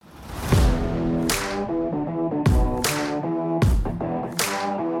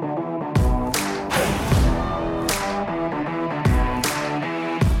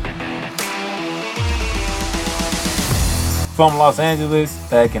From Los Angeles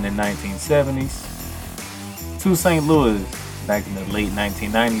back in the 1970s to St. Louis back in the late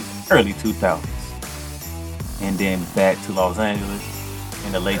 1990s, early 2000s, and then back to Los Angeles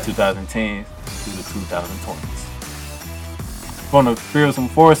in the late 2010s to the 2020s. From the fearsome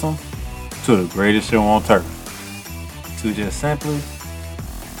foursome to the greatest show on turf to just simply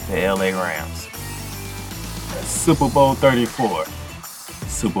the LA Rams. Super Bowl 34,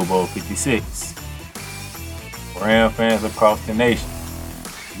 Super Bowl 56. Ram fans across the nation,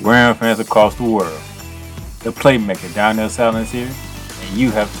 Ram fans across the world. The playmaker Donnell Silence here, and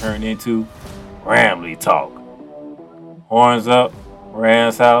you have turned into Ramley Talk. Horns up,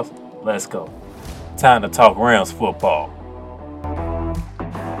 Rams house, let's go. Time to talk Rams football.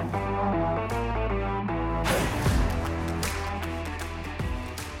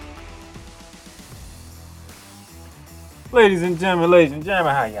 Ladies and gentlemen,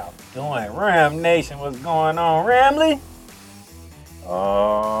 how y'all doing? Ram Nation, what's going on? Ramley?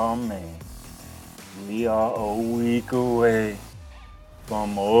 Oh man, we are a week away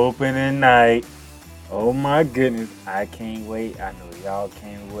from opening night. Oh my goodness, I can't wait. I know y'all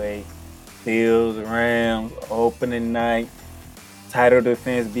can't wait. Bills, Rams, opening night. Title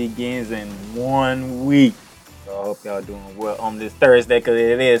defense begins in 1 week. So I hope y'all doing well on this Thursday because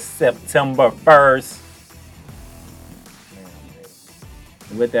it is September 1st.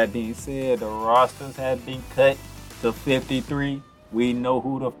 With that being said, the rosters have been cut to 53. We know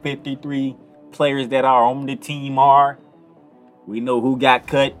who the 53 players that are on the team are. We know who got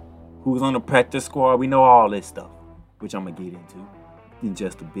cut, who's on the practice squad. We know all this stuff, which I'm going to get into in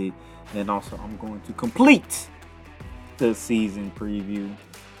just a bit. And also, I'm going to complete the season preview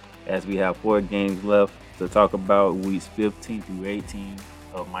as we have 4 games left to talk about weeks 15 through 18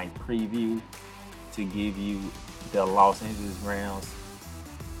 of my preview to give you the Los Angeles Rams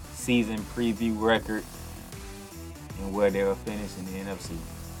season preview record and where they will finish in the NFC.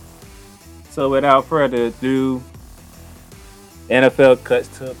 So without further ado, NFL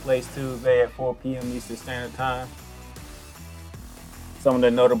cuts took place Tuesday at 4 p.m. Eastern Standard Time. Some of the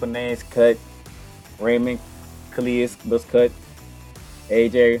notable names cut. Raymond Calais was cut.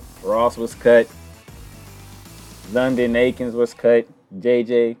 AJ Ross was cut. London Akins was cut.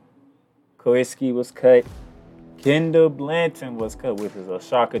 JJ Koiski was cut. Kendall Blanton was cut, which is a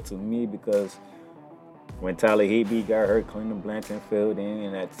shocker to me because when Tyler Higbee got hurt, Kendall Blanton filled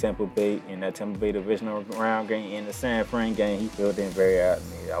in that Tampa Bay divisional round game. In the San Fran game, he filled in very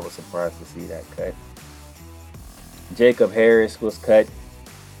admirably. I was surprised to see that cut. Jacob Harris was cut.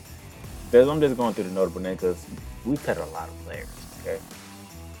 I'm just going through the notable names because we cut a lot of players. Okay.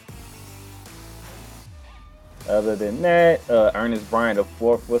 Other than that, Ernest Bryant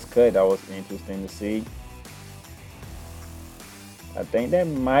IV was cut. That was interesting to see. I think that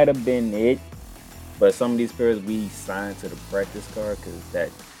might have been it. But some of these players we signed to the practice card because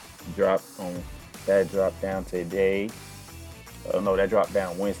that dropped down today. No, that dropped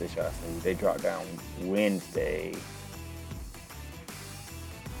down Wednesday, shall I say. They dropped down Wednesday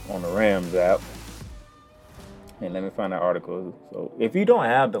on the Rams app. And let me find that article. So if you don't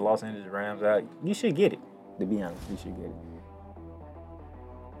have the Los Angeles Rams app, you should get it. To be honest, you should get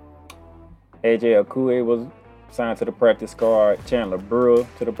it. AJ Akue was signed to the practice squad. Chandler Brewer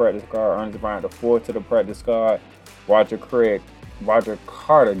to the practice squad. Ernest Bryant IV to the practice squad. Roger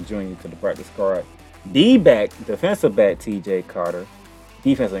Carter Jr. to the practice squad. Defensive back TJ Carter.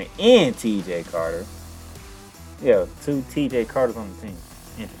 Defensive end TJ Carter. Yeah, 2 TJ Carters on the team.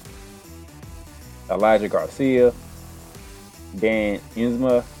 Interesting. Elijah Garcia. Dan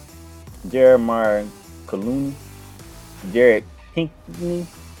Inzma. Jeremiah Kaluni. Jared Pinkney.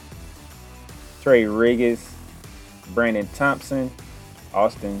 Trey Riggins. Brandon Thompson,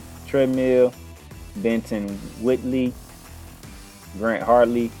 Austin Treadmill, Benton Whitley, Grant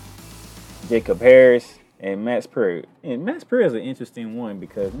Hartley, Jacob Harris, and Max Purr. And Max Purr is an interesting one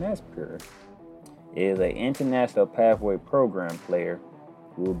because Max Purr is an international pathway program player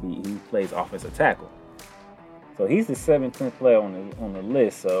who plays offensive tackle. So he's the 17th player on the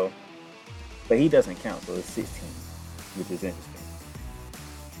list. But he doesn't count, so it's 16, which is interesting.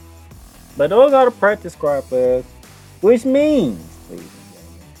 But those are the practice squad players. Which means, ladies and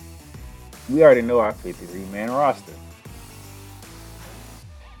gentlemen, we already know our 53-man roster.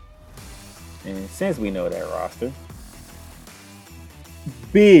 And since we know that roster,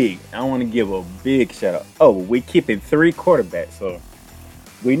 I want to give a big shout out. Oh, we're keeping 3 quarterbacks. So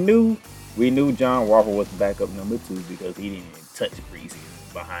we knew John Walker was backup number 2 because he didn't even touch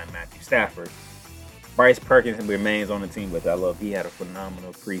preseason behind Matthew Stafford. Bryce Perkins remains on the team, which I love. He had a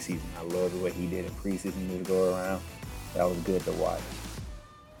phenomenal preseason. I love the way he did in preseason to go around. That was good to watch.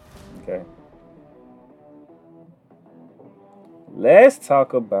 Okay. let's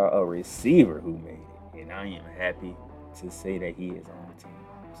talk about a receiver who made it. And I am happy to say that he is on the team.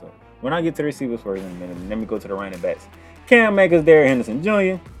 So when I get to the receivers first in a minute, let me go to the running backs. Cam Akers, Darrell Henderson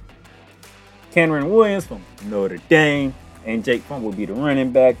Jr., Cameron Williams from Notre Dame, and Jake Funk will be the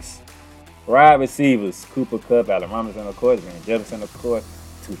running backs. Wide receivers, Cooper Kupp, Allen Robinson, of course, Van Jefferson, of course,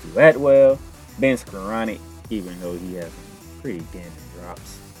 Tutu Atwell, Ben Skoranek, even though he has some pretty damning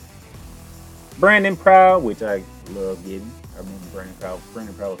drops. Brandon Proud, which I love getting. I remember Brandon Proud.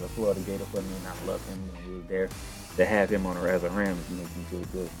 Brandon Proud was a Florida Gator for me, and I love him when he was there. To have him on as a Rams makes me feel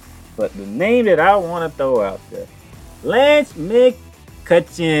good. But the name that I want to throw out there, Lance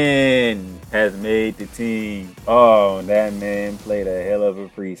McCutcheon has made the team. Oh, that man played a hell of a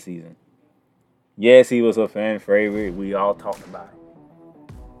preseason. Yes, he was a fan favorite. We all talked about it.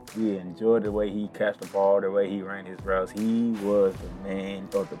 We enjoyed the way he catch the ball, the way he ran his routes. He was the man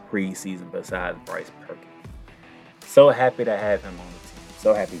of the preseason besides Bryce Perkins. So happy to have him on the team.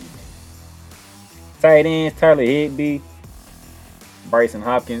 So happy he made it. Tight ends, Tyler Higbee, Bryson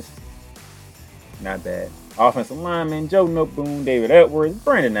Hopkins. Not bad. Offensive linemen, Joe Noteboom, David Edwards,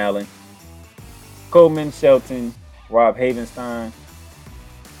 Brandon Allen, Coleman Shelton, Rob Havenstein,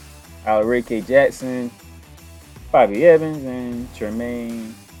 Alarique Jackson, Bobby Evans, and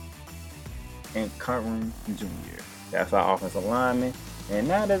Tremaine and Curran Jr. That's our offensive lineman. And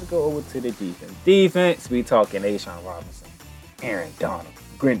now let's go over to the defense. Defense, we talking Ashawn Robinson, Aaron Donald,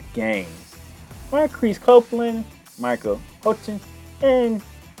 Grant Gaines, Marquise Copeland, Michael Hutchin, and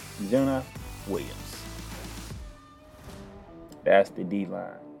Jonah Williams. That's the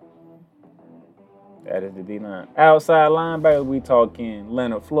D-line. That is the D-line. Outside linebacker, we talking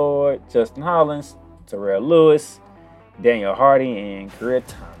Leonard Floyd, Justin Hollins, Terrell Lewis, Daniel Hardy, and Kareem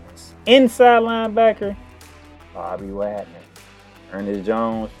Thomas. Inside linebacker, Bobby Wagner, Ernest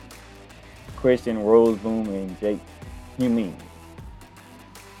Jones, Christian Roseboom, and Jake Humeen.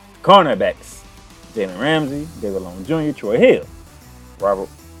 Cornerbacks, Jalen Ramsey, David Long Jr., Troy Hill, Robert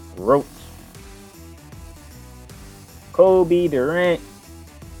Roach, Kobe Durant,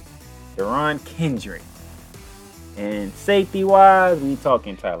 Deron Kendrick. And safety-wise, we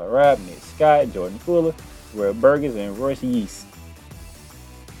talking Tyler Rapp, Nick Scott, Jordan Fuller, Will Burgess, and Royce Yeast.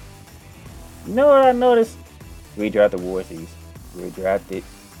 You know what I noticed? We drafted Royce Yeast. We drafted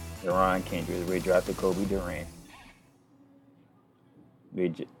Deron Kendrick. We drafted Kobe Durant.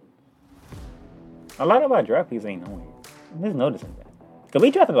 A lot of our draft picks ain't on here. I'm just noticing that. Because we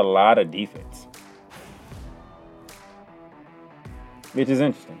drafted a lot of defense. Which is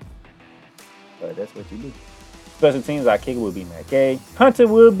interesting. But that's what you do. Special teams, our kicker will be Matt Gay. Punter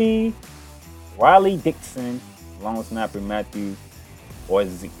will be Wiley Dixon. Long snapper Matthew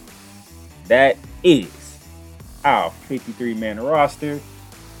Orzee. That is our 53-man roster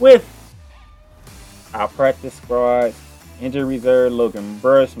with our practice squad. Injury reserve, Logan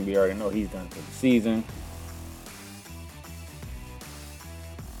Burst. We already know he's done for the season.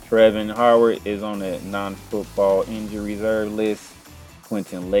 Trevin Howard is on the non-football injury reserve list.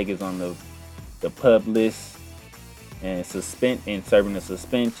 Quentin Lake is on the PUP list and serving a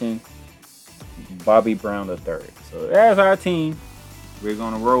suspension. Bobby Brown III. So that's our team. We're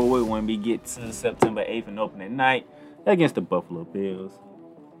gonna roll with when we get to September 8th and opening night against the Buffalo Bills.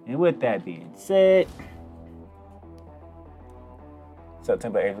 And with that being said,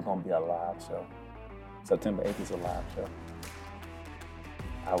 September 8th is gonna be a live show. September 8th is a live show.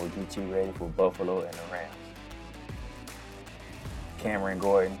 I will get you ready for Buffalo and the Rams. Cameron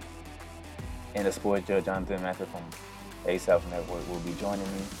Gordon and the sports judge Jonathan Master from A-South Network will be joining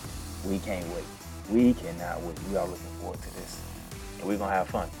me. We can't wait. We cannot wait. We are looking forward to this. And we're going to have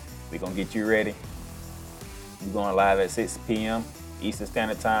fun. We're going to get you ready. We're going live at 6 p.m. Eastern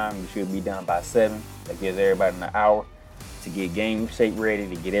Standard Time. We should be done by 7. That gives everybody an hour to get game shape ready,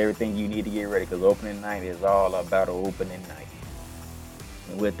 to get everything you need to get ready, because opening night is all about an opening night.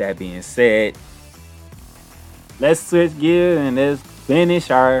 And with that being said, let's switch gears and let's finish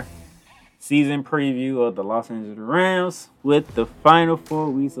our season preview of the Los Angeles Rams with the final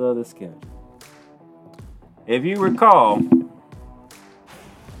 4 weeks of the schedule. If you recall,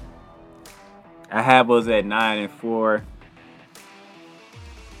 I have us at 9-4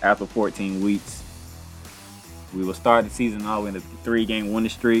 after 14 weeks. We will start the season off in a 3-game winning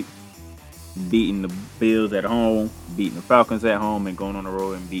streak, beating the Bills at home, beating the Falcons at home, and going on the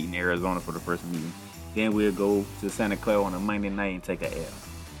road and beating Arizona for the first meeting. Then we'll go to Santa Clara on a Monday night and take an L.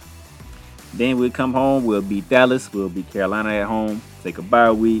 Then we'll come home, we'll beat Dallas, we'll beat Carolina at home, take a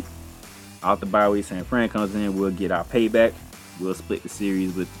bye week. After bye week, San Fran comes in, we'll get our payback. We'll split the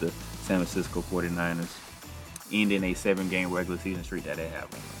series with the San Francisco 49ers, ending a 7-game regular season streak that they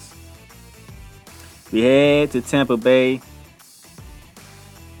have on us. We head to Tampa Bay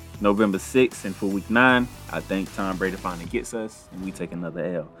November 6th, and for week 9, I think Tom Brady finally gets us, and we take another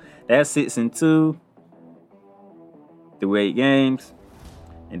L. That's 6-2 through 8 games,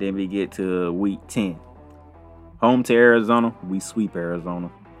 and then we get to week 10. Home to Arizona, we sweep Arizona.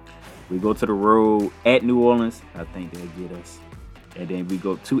 We go to the road at New Orleans, I think they'll get us. And then we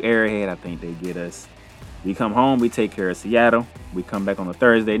go to Arrowhead, I think they get us. We come home, we take care of Seattle. We come back on a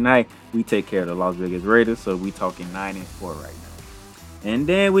Thursday night, we take care of the Las Vegas Raiders. So we talking 9-4 right now. And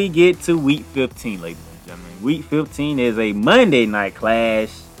then we get to week 15, ladies and gentlemen. Week 15 is a Monday night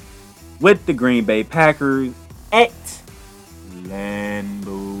clash with the Green Bay Packers at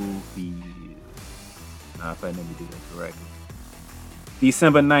Lambeau Field. Nah, if I never did that correctly.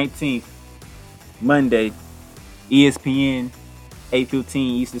 December 19th, Monday, ESPN, 8:15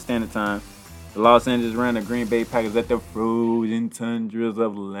 Eastern Standard Time. The Los Angeles Rams, the Green Bay Packers at the frozen tundras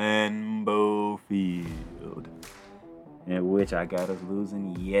of Lambeau Field, in which I got us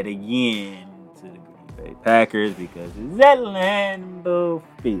losing yet again to the Green Bay Packers because it's at Lambeau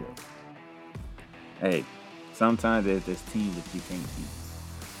Field. Hey, sometimes there's this team that you can't beat.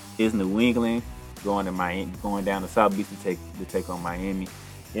 It's New England going down to South Beach to take on Miami.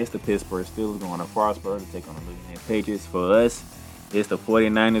 It's the Pittsburgh Steelers going to Foxborough to take on the Louisiana Patriots. For us, it's the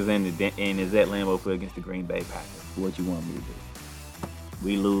 49ers and it's at Lambeau Field against the Green Bay Packers. What you want me to do?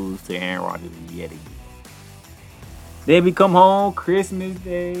 We lose to Aaron Rodgers yet again. Then we come home Christmas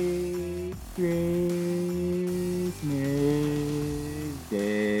Day.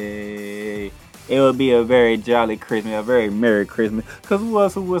 It will be a very jolly Christmas, a very Merry Christmas. Because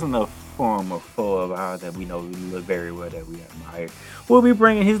who wasn't a former foe of ours that we know we look very well, that we admire, will be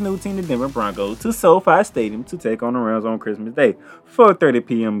bringing his new team, the Denver Broncos, to SoFi Stadium to take on the Rams on Christmas Day, 4:30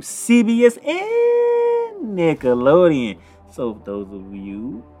 p.m. CBS and Nickelodeon. So those of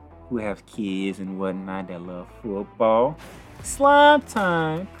you who have kids and whatnot that love football, slime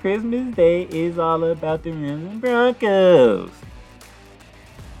time, Christmas Day is all about the Rams and Broncos.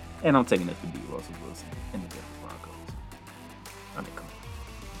 And I'm taking us to beat Russell Wilson and the Denver Broncos. I mean, come on.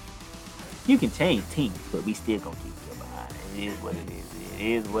 You can change teams, but we still gonna keep you behind. It is what it is. It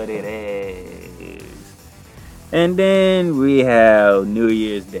is what it is. And then we have New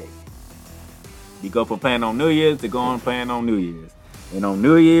Year's Day. You go from playing on New Year's to going playing on New Year's. And on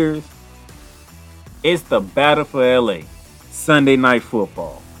New Year's, it's the battle for LA. Sunday Night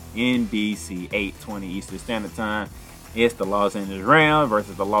Football. NBC, 8:20 Eastern Standard Time. It's the Los Angeles Rams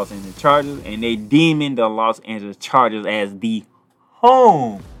versus the Los Angeles Chargers. And they deeming the Los Angeles Chargers as the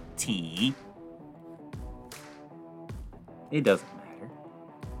home team. It doesn't matter.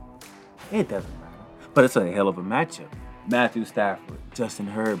 It doesn't matter. But it's a hell of a matchup. Matthew Stafford, Justin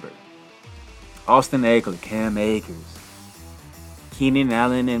Herbert, Austin Eckler, Cam Akers, Keenan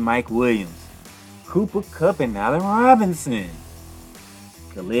Allen and Mike Williams, Cooper Kupp and Allen Robinson,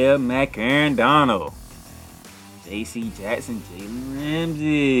 Khalil Mack, Aaron Donald, J.C. Jackson, Jalen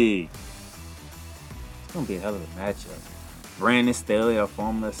Ramsey. It's going to be a hell of a matchup. Brandon Staley, a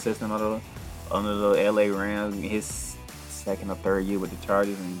former assistant under the LA Rams, his second or third year with the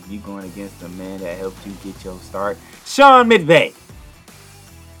Chargers, and you going against the man that helped you get your start, Sean McVay.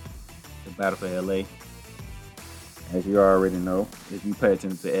 The battle for LA. As you already know, if you pay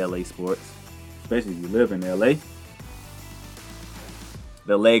attention to LA sports, especially if you live in LA,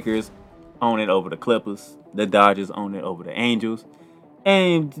 the Lakers own it over the Clippers. The Dodgers own it over the Angels.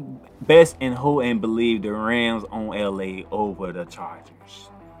 And best and hope and believe the Rams own LA over the Chargers.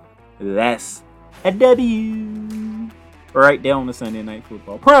 That's a W. Right there on the Sunday Night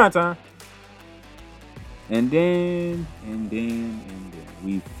Football. Prime time. And then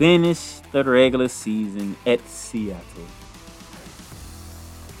we finish the regular season at Seattle.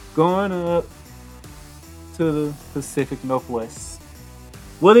 Going up to the Pacific Northwest.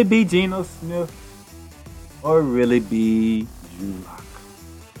 Will it be Geno Smith or will it be Drew Lock?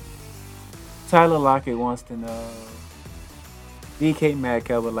 Tyler Lockett wants to know. DK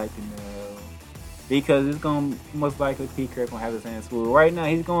Metcalf would like to know. Because it's going to most likely Pete Carroll going to have his hands full. Right now,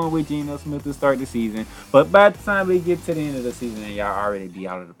 he's going with Geno Smith to start the season. But by the time we get to the end of the season and y'all already be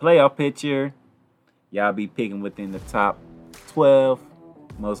out of the playoff picture, y'all be picking within the top 12,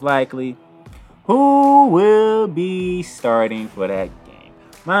 most likely. Who will be starting for that game?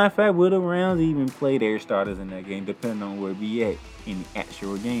 Matter of fact, will the Rams even play their starters in that game, depending on where we at in the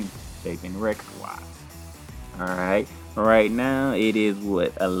actual game, shaping record-wise. All right. Right now, it is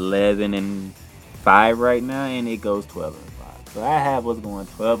 11-5 right now, and it goes 12-5. So I have us going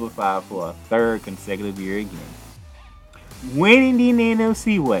 12-5 for a third consecutive year again. Winning the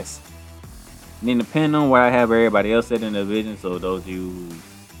NFC West. And then depending on where I have everybody else at in the division, so those of you who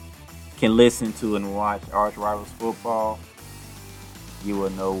can listen to and watch Arch Rivals football, you will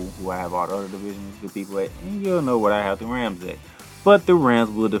know who I have all the other divisions, the people at, and you'll know what I have the Rams at. But the Rams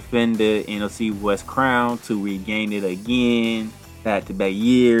will defend the NFC West crown to regain it again, back-to-back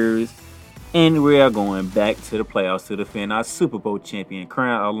years. And we are going back to the playoffs to defend our Super Bowl champion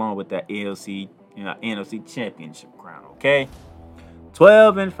crown along with that NFC championship crown, okay?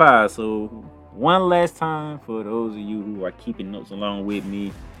 12-5. So one last time for those of you who are keeping notes along with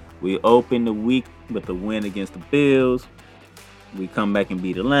me. We open the week with a win against the Bills. We come back and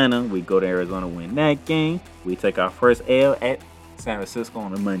beat Atlanta. We go to Arizona, win that game. We take our first L at San Francisco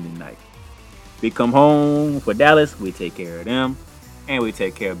on a Monday night. We come home for Dallas. We take care of them. And we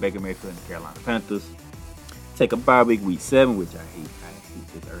take care of Baker Mayfield and the Carolina Panthers. Take a bye week, week 7, which I hate. I hate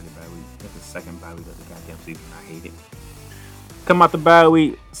this early bye week. That's the second bye week of the goddamn season. I hate it. Come out the bye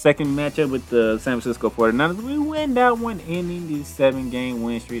week, second matchup with the San Francisco 49ers. We win that one, ending the 7-game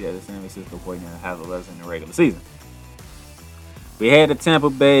win streak that the San Francisco 49ers has with us in the regular season. We had the Tampa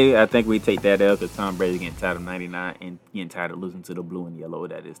Bay. I think we take that L because Tom Brady getting tired of 99 and getting tired of losing to the blue and yellow.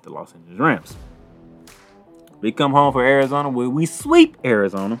 That is the Los Angeles Rams. We come home for Arizona where we sweep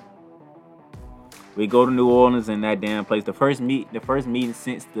Arizona. We go to New Orleans in that damn place. The first meeting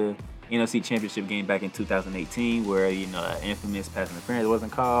since the NFC Championship game back in 2018 where, infamous pass interference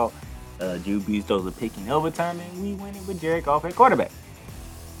wasn't called. Drew Brees throws a pick in overtime and we win it with Jared Goff at quarterback.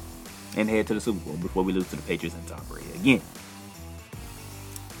 And head to the Super Bowl before we lose to the Patriots and Tom Brady again.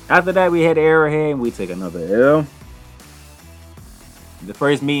 After that, we had Arrowhead and we take another L. The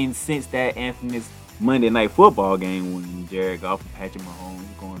first meeting since that infamous Monday Night Football game when Jared Goff and Patrick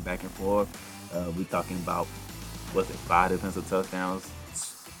Mahomes going back and forth. We talking about, 5 defensive touchdowns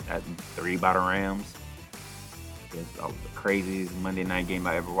at 3 by the Rams. It's the craziest Monday night game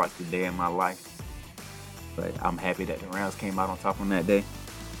I ever watched a day in my life. But I'm happy that the Rams came out on top on that day.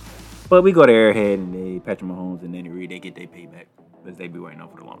 But we go to Arrowhead and Patrick Mahomes and Andy Reid, they get their payback because they be waiting on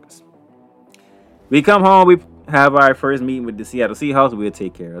for the longest. We come home, we have our first meeting with the Seattle Seahawks. We'll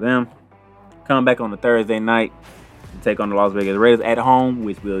take care of them. Come back on the Thursday night and take on the Las Vegas Raiders at home,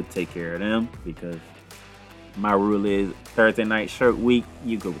 which we'll take care of them because my rule is Thursday night shirt week,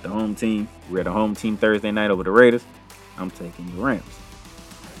 you go with the home team. We're the home team Thursday night over the Raiders. I'm taking the Rams.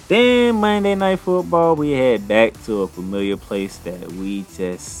 Then Monday Night Football, we head back to a familiar place that we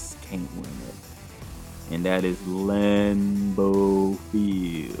just can't win at. And that is Lambeau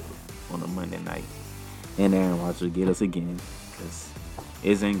Field on a Monday night. And Aaron Rodgers will get us again because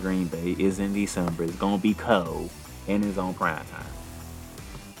it's in Green Bay, it's in December, it's going to be cold, and it's on prime time.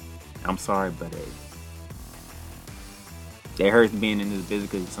 I'm sorry, but it hurts being in this business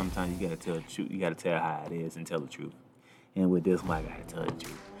because sometimes you got to tell the truth. You got to tell how it is and tell the truth. And with this one, I got to tell the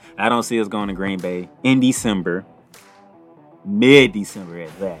truth. I don't see us going to Green Bay in December, mid-December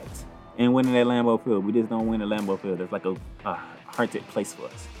at that, and winning at Lambeau Field. We just don't win at Lambeau Field. It's like a haunted place for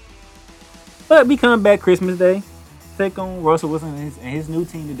us. But we come back Christmas Day, take on Russell Wilson and his new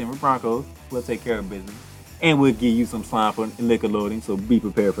team, the Denver Broncos. We'll take care of business. And we'll give you some slime for Nickelodeon, so be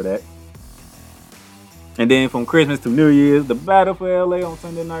prepared for that. And then from Christmas to New Year's, the battle for LA on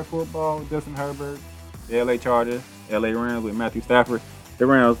Sunday Night Football, Justin Herbert, the LA Chargers, LA Rams with Matthew Stafford. The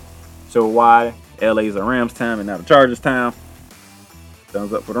Rams show why LA is a Rams town and not a Chargers town.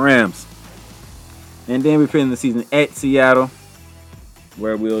 Thumbs up for the Rams. And then we finish the season at Seattle,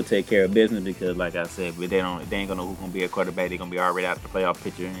 where we'll take care of business because, like I said, they ain't gonna know who's gonna be a quarterback. They're gonna be already out the playoff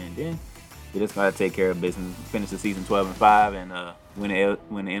picture, and then we just gotta take care of business, finish the season 12-5, and win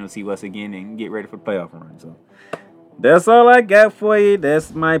the NFC West again, and get ready for the playoff run. So that's all I got for you.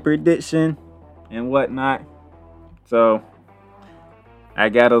 That's my prediction and whatnot. So I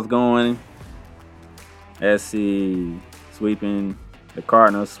got us going. Let's see, sweeping the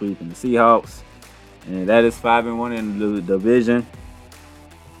Cardinals, sweeping the Seahawks, and that is 5-1 in the division.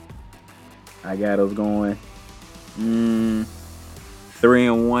 I got us going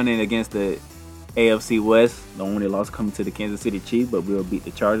 3-1 against the AFC West. The only loss coming to the Kansas City Chiefs, but we'll beat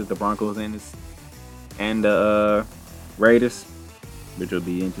the Chargers, the Broncos, and the Raiders, which will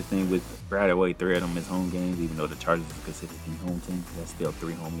be interesting. With right away 3 of them as home games, even though the Chargers is considered the home team. That's still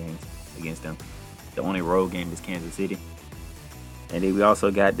 3 home games against them. The only road game is Kansas City. And then we also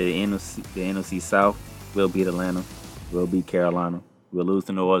got the NFC South. We'll beat Atlanta. We'll beat Carolina. We'll lose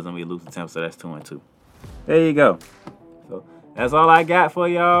to New Orleans and we lose to Tampa, so that's 2-2. There you go. So that's all I got for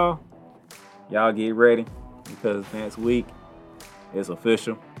y'all. Y'all get ready because next week it's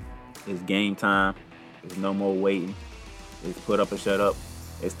official. It's game time. There's no more waiting. It's put up or shut up.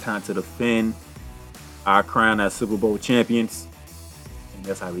 It's time to defend our crown as Super Bowl champions. And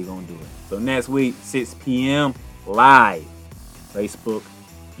that's how we gonna do it. So next week, 6 p.m. live. Facebook,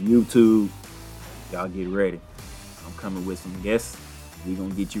 YouTube. Y'all get ready. I'm coming with some guests. We're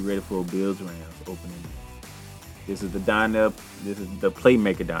gonna get you ready for a Bills Rams opening. This is the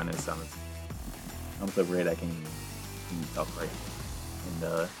playmaker down there, Summers. I'm so glad I can talk right.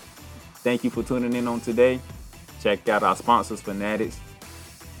 And thank you for tuning in on today. Check out our sponsors, Fanatics,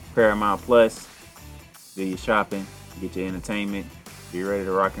 Paramount Plus. Do your shopping, get your entertainment, be ready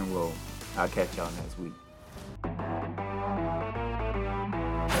to rock and roll. I'll catch y'all next week.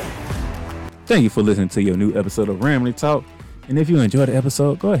 Thank you for listening to your new episode of Ramley Talk. And if you enjoyed the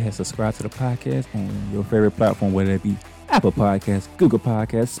episode, go ahead and subscribe to the podcast on your favorite platform, whether it be Apple Podcasts, Google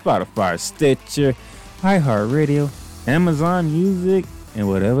Podcasts, Spotify, Stitcher, iHeartRadio, Amazon Music, and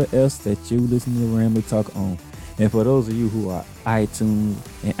whatever else that you listen to Ramley Talk on. And for those of you who are iTunes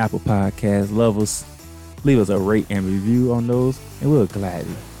and Apple Podcast lovers, leave us a rate and review on those, and we'll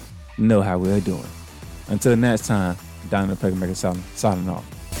gladly know how we're doing. Until next time, Donnie the Playmaker signing off.